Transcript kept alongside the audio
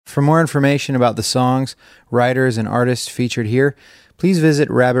For more information about the songs, writers, and artists featured here, please visit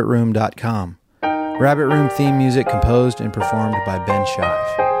rabbitroom.com. Rabbit Room theme music composed and performed by Ben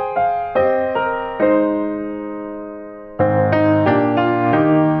Shive.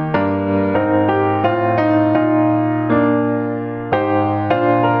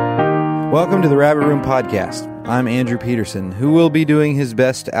 Welcome to the Rabbit Room Podcast. I'm Andrew Peterson, who will be doing his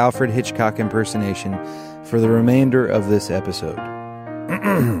best Alfred Hitchcock impersonation for the remainder of this episode.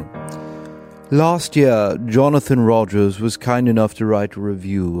 Last year, Jonathan Rogers was kind enough to write a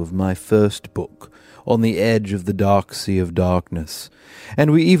review of my first book, On the Edge of the Dark Sea of Darkness,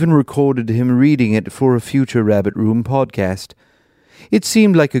 and we even recorded him reading it for a future Rabbit Room podcast. It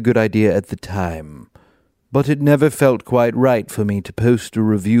seemed like a good idea at the time, but it never felt quite right for me to post a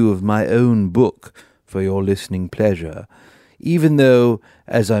review of my own book for your listening pleasure, even though,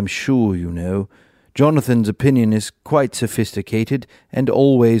 as I'm sure you know, Jonathan's opinion is quite sophisticated and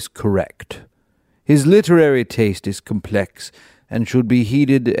always correct. His literary taste is complex and should be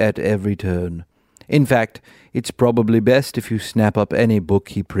heeded at every turn. In fact, it's probably best if you snap up any book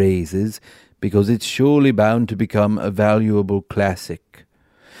he praises, because it's surely bound to become a valuable classic.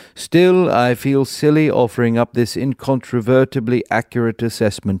 Still, I feel silly offering up this incontrovertibly accurate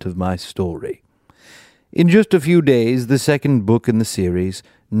assessment of my story. In just a few days, the second book in the series,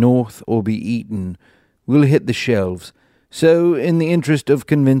 North or Be Eaten, will hit the shelves, so in the interest of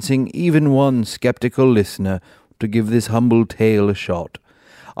convincing even one skeptical listener to give this humble tale a shot,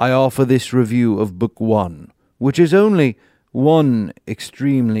 I offer this review of Book 1, which is only one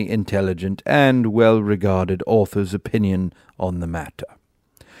extremely intelligent and well-regarded author's opinion on the matter.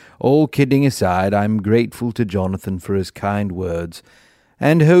 All kidding aside, I'm grateful to Jonathan for his kind words,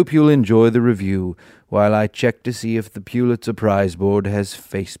 and hope you'll enjoy the review while I check to see if the Pulitzer Prize Board has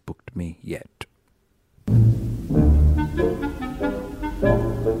Facebooked me yet.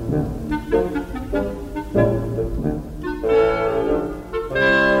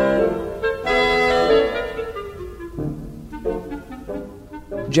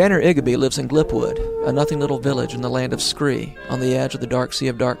 Janner Igby lives in Glipwood, a nothing little village in the land of Scree, on the edge of the dark sea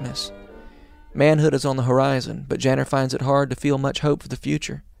of darkness. Manhood is on the horizon, but Janner finds it hard to feel much hope for the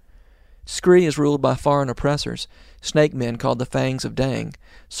future. Scree is ruled by foreign oppressors, snake men called the Fangs of Dang,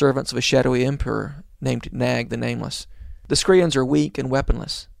 servants of a shadowy emperor named Nag the Nameless. The Screeans are weak and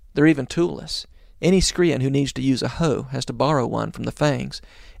weaponless. They're even toolless. Any Screean who needs to use a hoe has to borrow one from the Fangs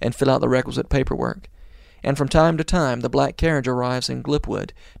and fill out the requisite paperwork. And from time to time the black carriage arrives in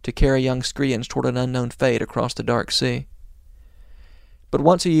Glipwood to carry young Screeans toward an unknown fate across the dark sea. But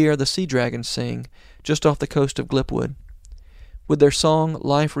once a year the sea dragons sing, just off the coast of Glipwood. With their song,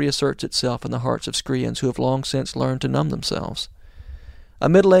 life reasserts itself in the hearts of Screeans who have long since learned to numb themselves. A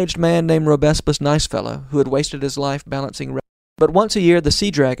middle-aged man named Robespus Nicefellow, who had wasted his life balancing... But once a year the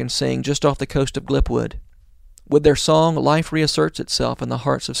sea dragons sing just off the coast of Glipwood. With their song, life reasserts itself in the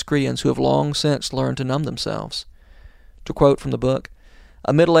hearts of Screeans who have long since learned to numb themselves. To quote from the book,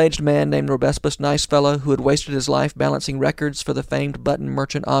 a middle-aged man named Robespus Nicefellow, who had wasted his life balancing records for the famed button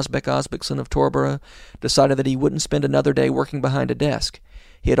merchant Osbeck Osbeckson of Torborough, decided that he wouldn't spend another day working behind a desk.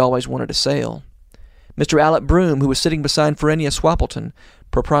 He had always wanted to sail. Mr. Alec Broom, who was sitting beside Pherenia Swappleton,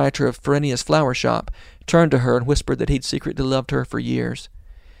 proprietor of Pherenia's flower shop, turned to her and whispered that he'd secretly loved her for years.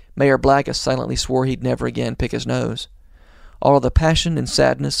 Mayor Blaggus silently swore he'd never again pick his nose. All of the passion and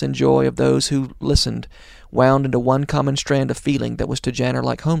sadness and joy of those who listened wound into one common strand of feeling that was to Janner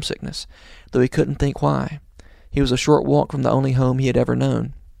like homesickness, though he couldn't think why. He was a short walk from the only home he had ever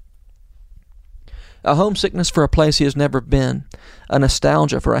known. A homesickness for a place he has never been, a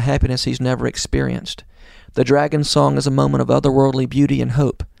nostalgia for a happiness he's never experienced. The dragon's song is a moment of otherworldly beauty and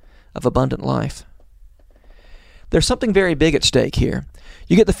hope, of abundant life. There's something very big at stake here.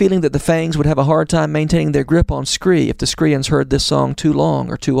 You get the feeling that the Fangs would have a hard time maintaining their grip on Scree if the Screeans heard this song too long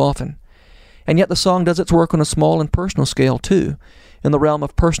or too often. And yet the song does its work on a small and personal scale, too, in the realm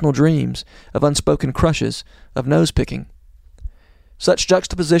of personal dreams, of unspoken crushes, of nose-picking. Such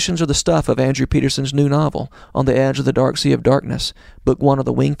juxtapositions are the stuff of Andrew Peterson's new novel, On the Edge of the Dark Sea of Darkness, Book 1 of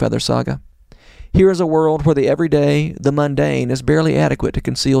the Wingfeather Saga. Here is a world where the everyday, the mundane, is barely adequate to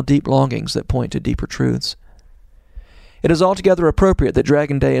conceal deep longings that point to deeper truths. It is altogether appropriate that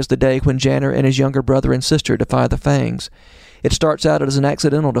Dragon Day is the day when Janner and his younger brother and sister defy the Fangs. It starts out as an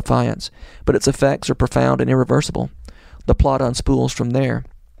accidental defiance, but its effects are profound and irreversible. The plot unspools from there.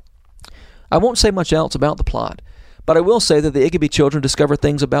 I won't say much else about the plot, but I will say that the Igby children discover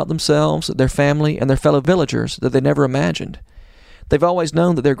things about themselves, their family, and their fellow villagers that they never imagined. They've always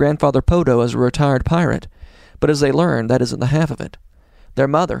known that their grandfather Podo is a retired pirate, but as they learn, that isn't the half of it. Their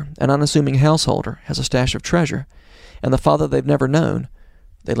mother, an unassuming householder, has a stash of treasure, and the father they've never known,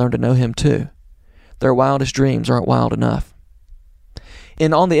 they learn to know him too. Their wildest dreams aren't wild enough.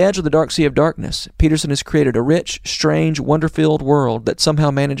 In On the Edge of the Dark Sea of Darkness, Peterson has created a rich, strange, wonder-filled world that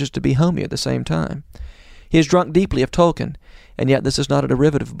somehow manages to be homey at the same time. He has drunk deeply of Tolkien, and yet this is not a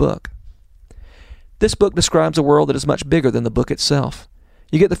derivative book. This book describes a world that is much bigger than the book itself.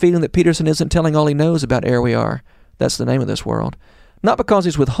 You get the feeling that Peterson isn't telling all he knows about Ere We Are. That's the name of this world. Not because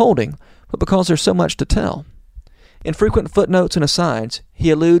he's withholding, but because there's so much to tell. In frequent footnotes and asides,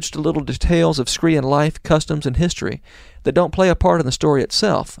 he alludes to little details of Skrian life, customs, and history that don't play a part in the story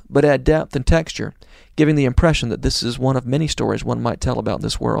itself, but add depth and texture, giving the impression that this is one of many stories one might tell about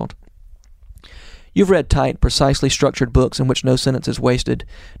this world. You've read tight, precisely structured books in which no sentence is wasted,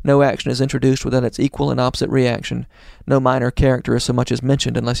 no action is introduced without its equal and opposite reaction, no minor character is so much as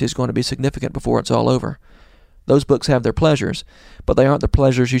mentioned unless he's going to be significant before it's all over. Those books have their pleasures, but they aren't the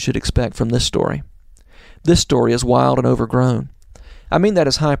pleasures you should expect from this story. This story is wild and overgrown. I mean that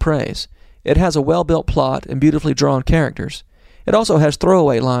as high praise. It has a well-built plot and beautifully drawn characters. It also has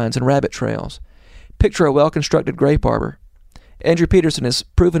throwaway lines and rabbit trails. Picture a well-constructed grape arbor. Andrew Peterson has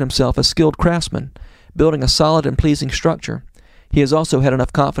proven himself a skilled craftsman, building a solid and pleasing structure. He has also had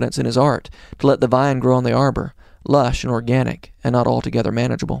enough confidence in his art to let the vine grow on the arbor, lush and organic, and not altogether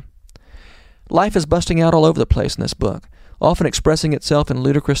manageable. Life is busting out all over the place in this book, often expressing itself in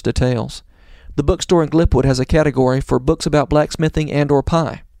ludicrous details. The bookstore in Glipwood has a category for books about blacksmithing and/or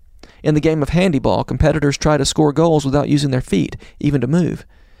pie. In the game of handyball, competitors try to score goals without using their feet, even to move.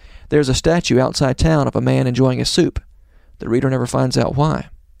 There's a statue outside town of a man enjoying a soup. The reader never finds out why.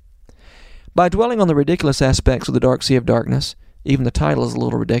 By dwelling on the ridiculous aspects of the Dark Sea of Darkness, even the title is a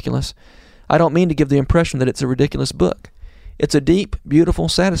little ridiculous, I don't mean to give the impression that it's a ridiculous book. It's a deep, beautiful,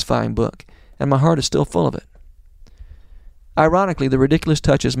 satisfying book, and my heart is still full of it. Ironically, the ridiculous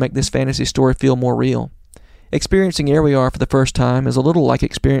touches make this fantasy story feel more real. Experiencing Ere We Are for the first time is a little like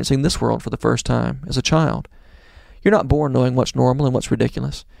experiencing this world for the first time as a child. You're not born knowing what's normal and what's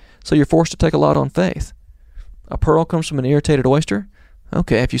ridiculous, so you're forced to take a lot on faith. A pearl comes from an irritated oyster?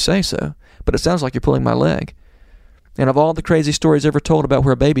 Okay, if you say so, but it sounds like you're pulling my leg. And of all the crazy stories ever told about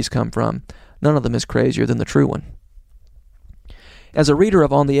where babies come from, none of them is crazier than the true one. As a reader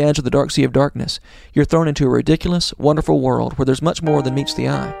of On the Edge of the Dark Sea of Darkness, you're thrown into a ridiculous, wonderful world where there's much more than meets the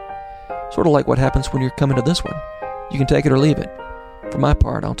eye. Sort of like what happens when you're coming to this one. You can take it or leave it. For my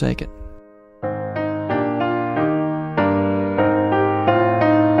part, I'll take it.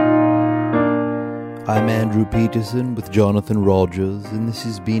 I'm Andrew Peterson with Jonathan Rogers, and this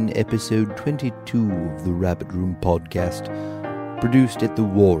has been episode 22 of the Rabbit Room podcast, produced at the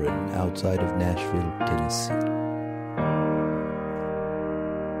Warren outside of Nashville, Tennessee.